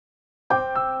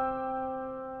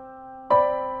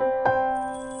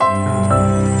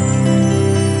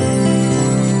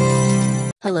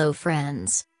Hello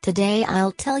friends, today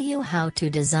I'll tell you how to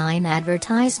design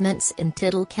advertisements in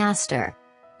TitleCaster.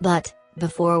 But,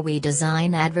 before we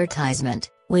design advertisement,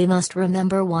 we must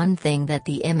remember one thing, that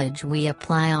the image we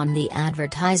apply on the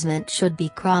advertisement should be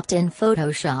cropped in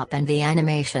Photoshop and the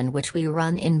animation which we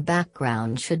run in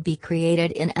background should be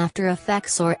created in After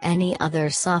Effects or any other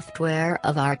software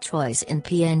of our choice in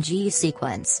PNG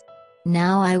sequence.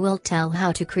 Now I will tell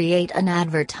how to create an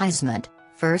advertisement.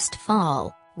 First of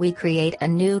all, we create a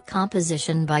new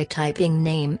composition by typing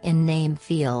name in name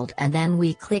field and then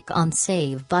we click on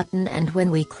Save button, and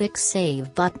when we click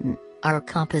Save button, our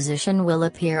composition will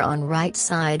appear on right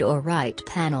side or right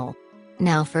panel.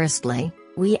 Now firstly,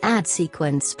 we add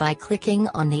sequence by clicking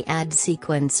on the Add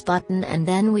Sequence button and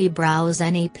then we browse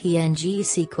any PNG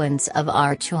sequence of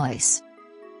our choice.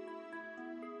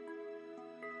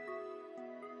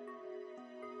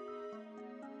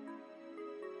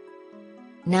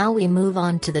 Now we move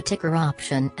on to the ticker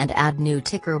option and add new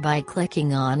ticker by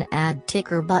clicking on Add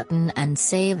Ticker button and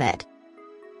save it.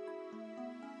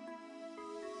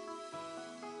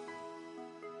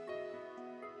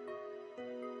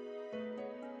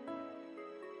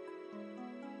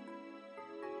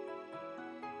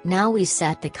 Now we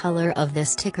set the color of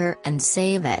this ticker and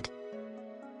save it.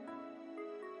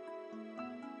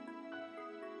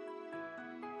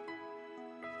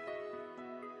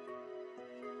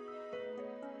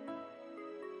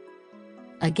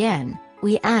 Again,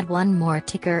 we add one more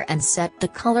ticker and set the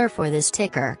color for this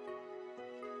ticker.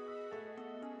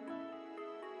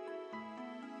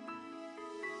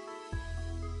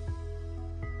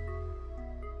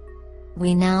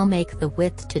 We now make the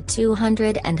width to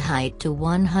 200 and height to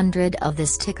 100 of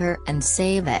this ticker and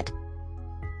save it.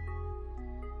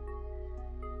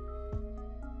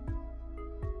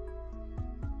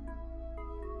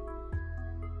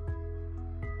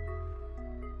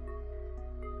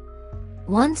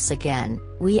 Once again,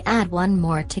 we add one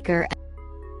more ticker.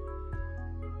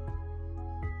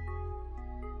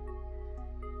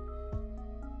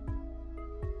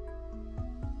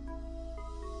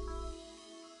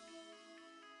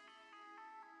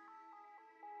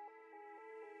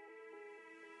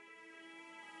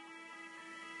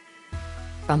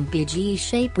 From BG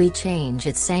shape we change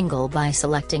its angle by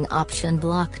selecting option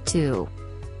block 2.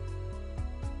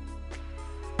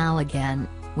 Now again,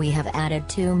 we have added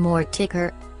two more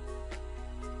ticker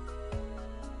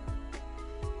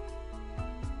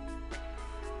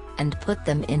and put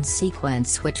them in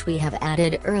sequence which we have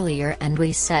added earlier, and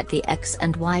we set the X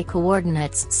and Y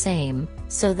coordinates same,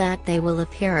 so that they will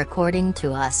appear according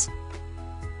to us.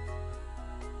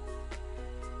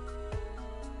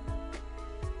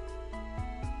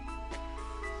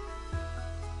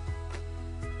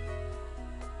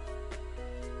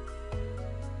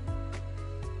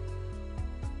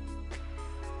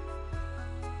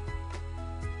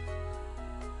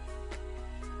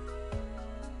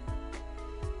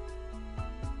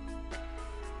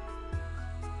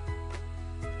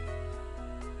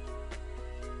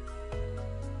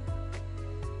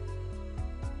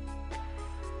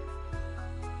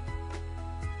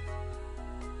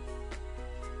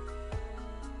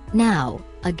 Now,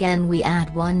 again we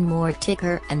add one more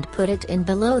ticker and put it in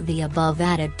below the above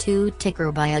added two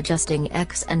ticker by adjusting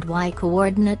X and Y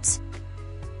coordinates.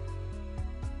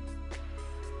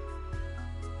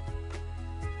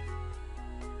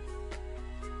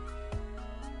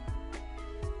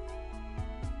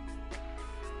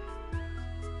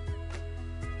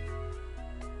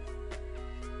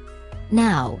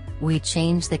 Now, we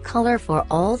change the color for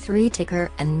all three ticker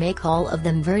and make all of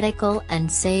them vertical and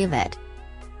save it.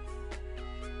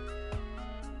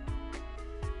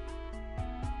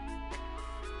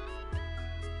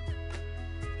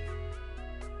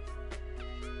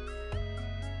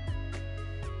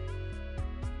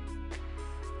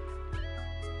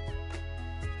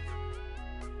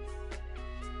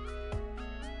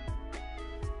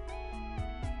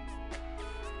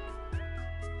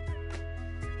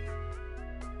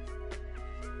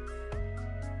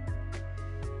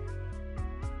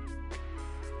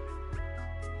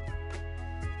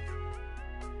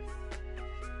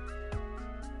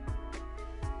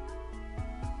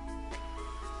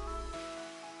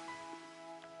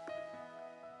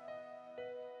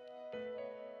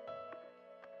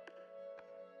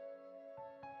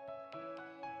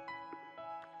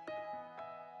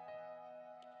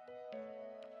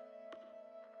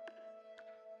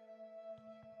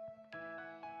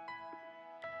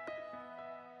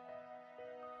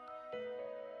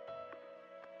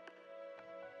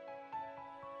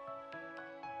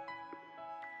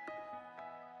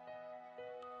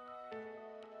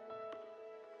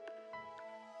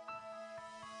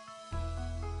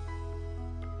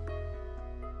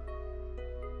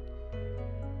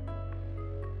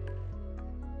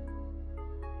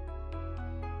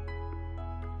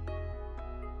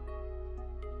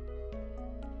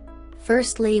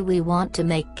 Firstly, we want to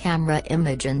make camera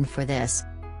image, and for this,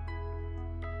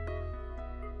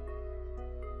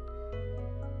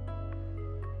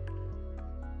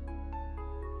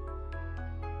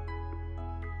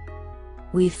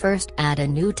 we first add a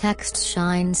new text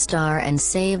shine star and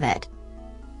save it.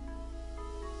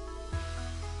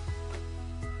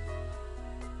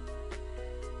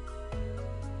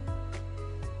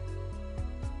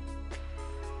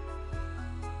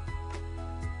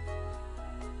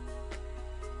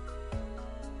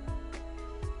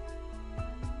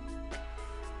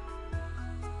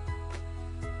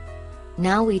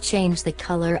 Now we change the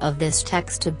color of this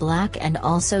text to black and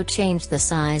also change the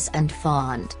size and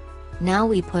font. Now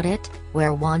we put it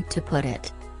where want to put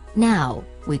it. Now,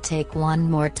 we take one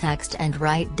more text and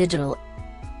write digital.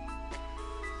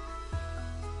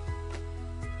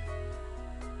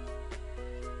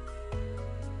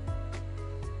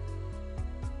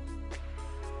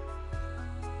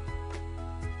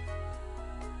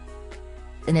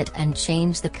 In it and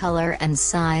change the color and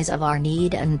size of our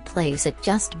need and place it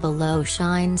just below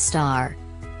shine star.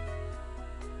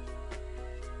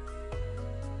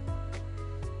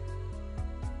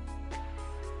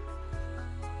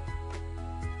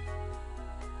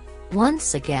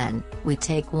 Once again, we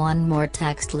take one more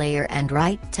text layer and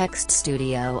write text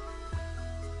studio.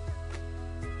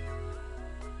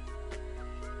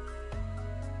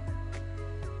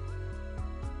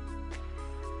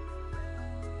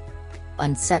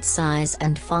 And set size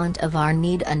and font of our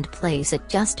need and place it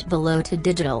just below to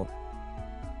digital.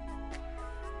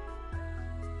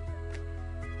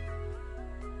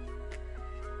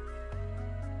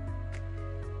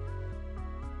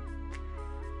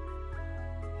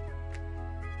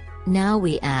 Now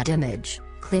we add image,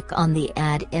 click on the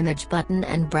Add Image button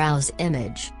and browse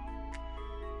image.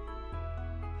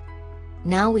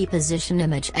 Now we position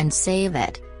image and save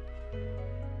it.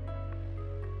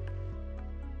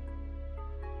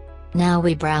 Now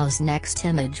we browse next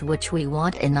image which we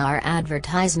want in our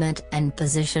advertisement and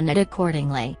position it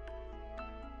accordingly.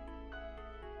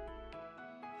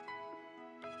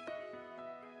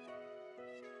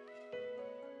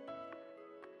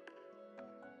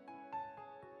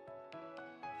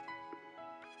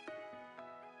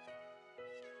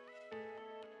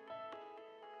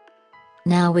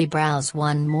 Now we browse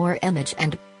one more image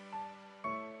and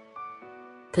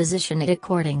position it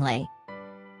accordingly.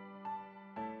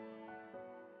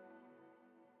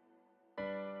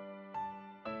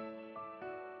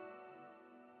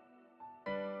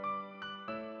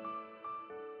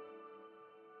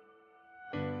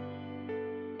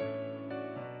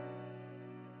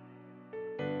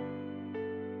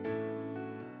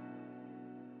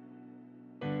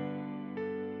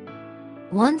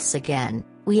 Once again,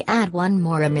 we add one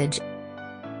more image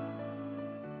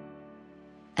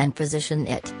and position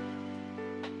it.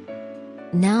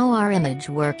 Now our image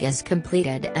work is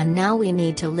completed and now we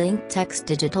need to link text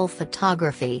digital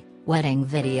photography, wedding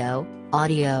video,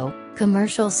 audio,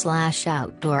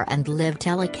 commercial/outdoor and live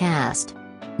telecast.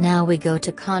 Now we go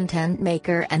to Content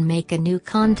Maker and make a new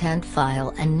content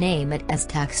file and name it as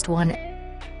text1.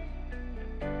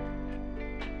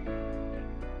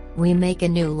 We make a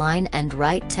new line and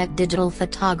write tech digital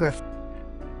photography.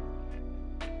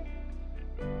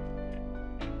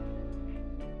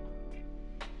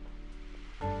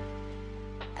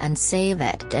 And save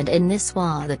it, and in this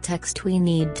was the text we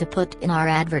need to put in our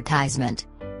advertisement.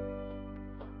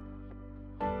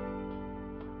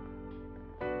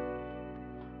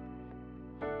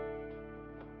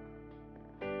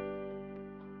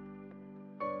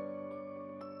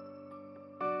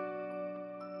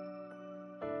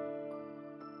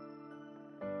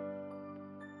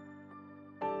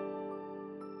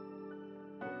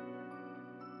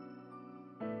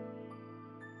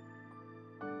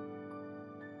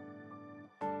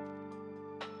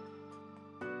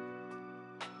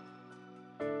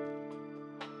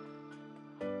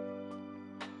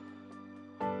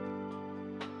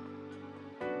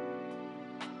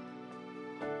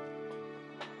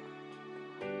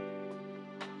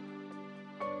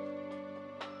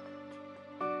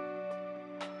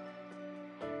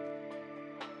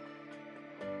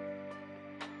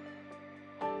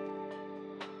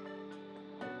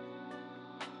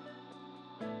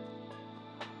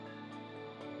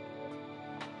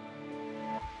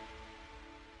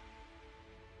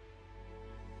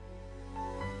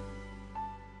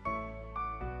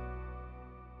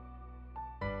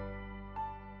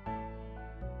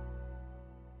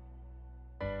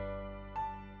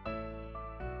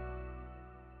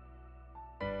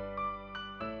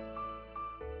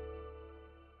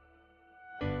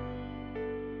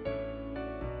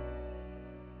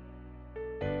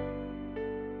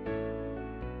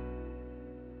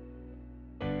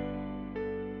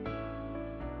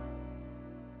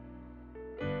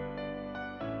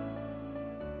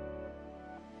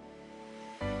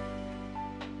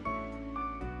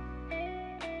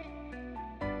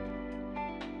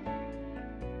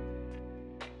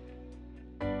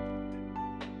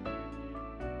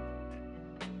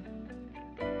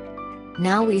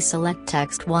 Now we select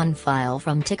text1 file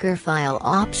from ticker file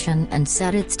option and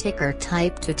set its ticker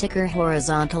type to ticker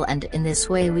horizontal, and in this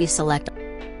way we select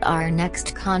our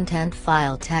next content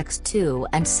file text2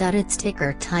 and set its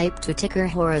ticker type to ticker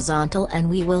horizontal, and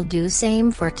we will do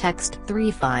same for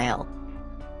text3 file.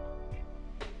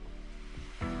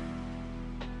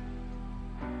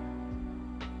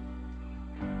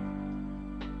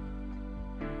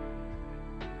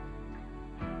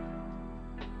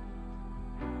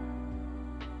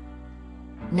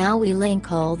 Now we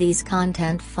link all these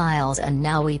content files, and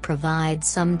now we provide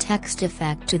some text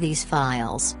effect to these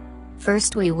files.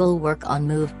 First we will work on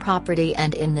move property,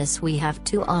 and in this we have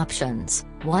two options,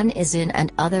 one is in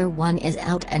and other one is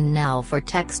out. And now for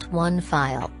text1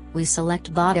 file, we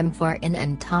select bottom for in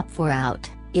and top for out.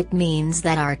 It means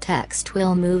that our text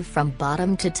will move from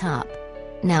bottom to top.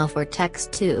 Now for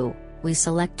text2, we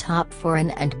select top for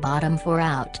in and bottom for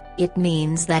out. It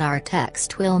means that our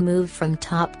text will move from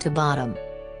top to bottom.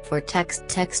 For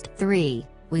text3,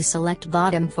 we select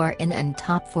bottom for in and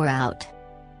top for out.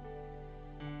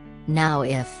 Now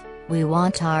if we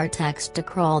want our text to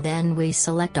crawl, then we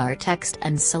select our text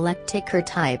and select ticker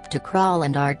type to crawl,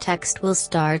 and our text will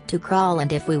start to crawl.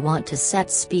 And if we want to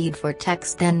set speed for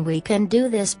text, then we can do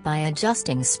this by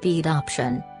adjusting speed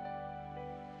option.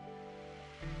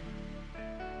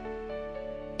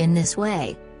 In this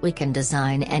way, we can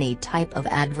design any type of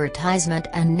advertisement,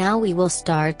 and now we will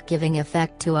start giving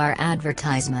effect to our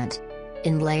advertisement.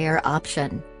 In layer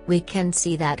option, we can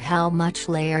see that how much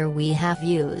layer we have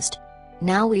used.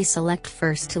 Now we select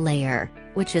first layer,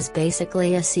 which is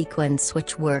basically a sequence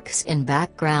which works in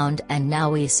background, and now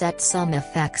we set some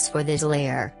effects for this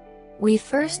layer. We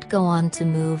first go on to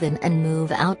move in and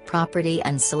move out property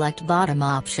and select bottom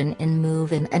option in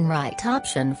move in, and right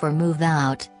option for move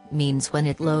out, means when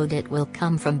it load it will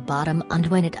come from bottom, and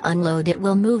when it unload it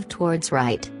will move towards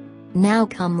right. Now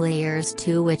come layers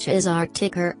 2, which is our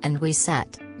ticker, and we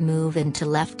set move in to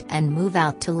left and move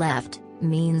out to left,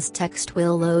 means text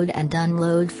will load and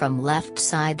unload from left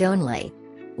side only.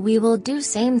 We will do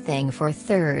same thing for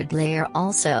third layer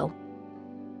also.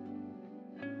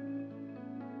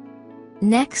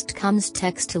 Next comes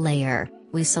text layer.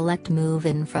 We select move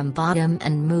in from bottom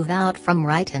and move out from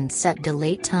right and set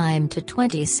delay time to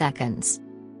 20 seconds.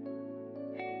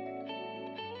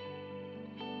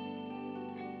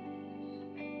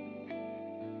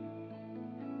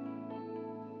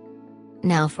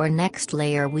 Now for next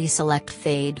layer we select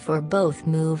fade for both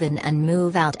move in and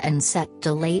move out and set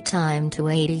delay time to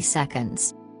 80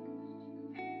 seconds.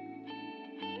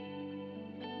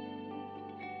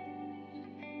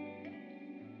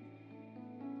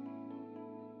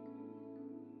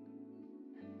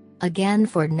 Again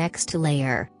for next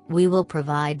layer, we will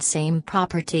provide same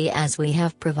property as we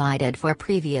have provided for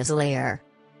previous layer.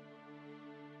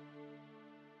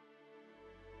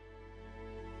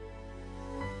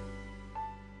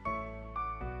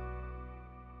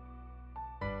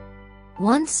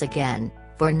 Once again,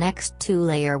 for next 2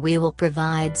 layer we will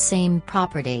provide same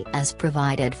property as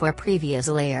provided for previous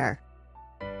layer.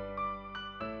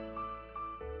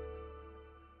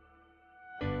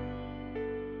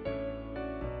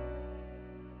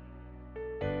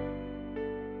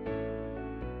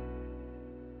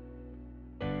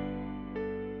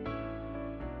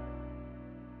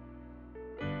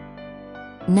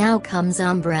 Now comes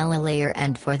umbrella layer,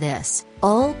 and for this,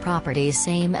 all properties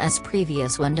same as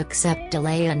previous one except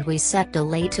delay, and we set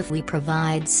delay to we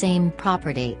provide same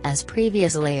property as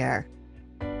previous layer.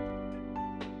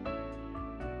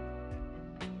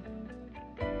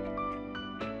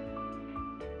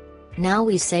 Now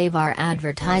we save our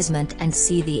advertisement and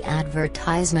see the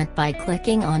advertisement by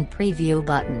clicking on preview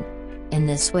button. In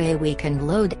this way we can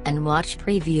load and watch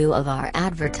preview of our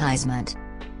advertisement.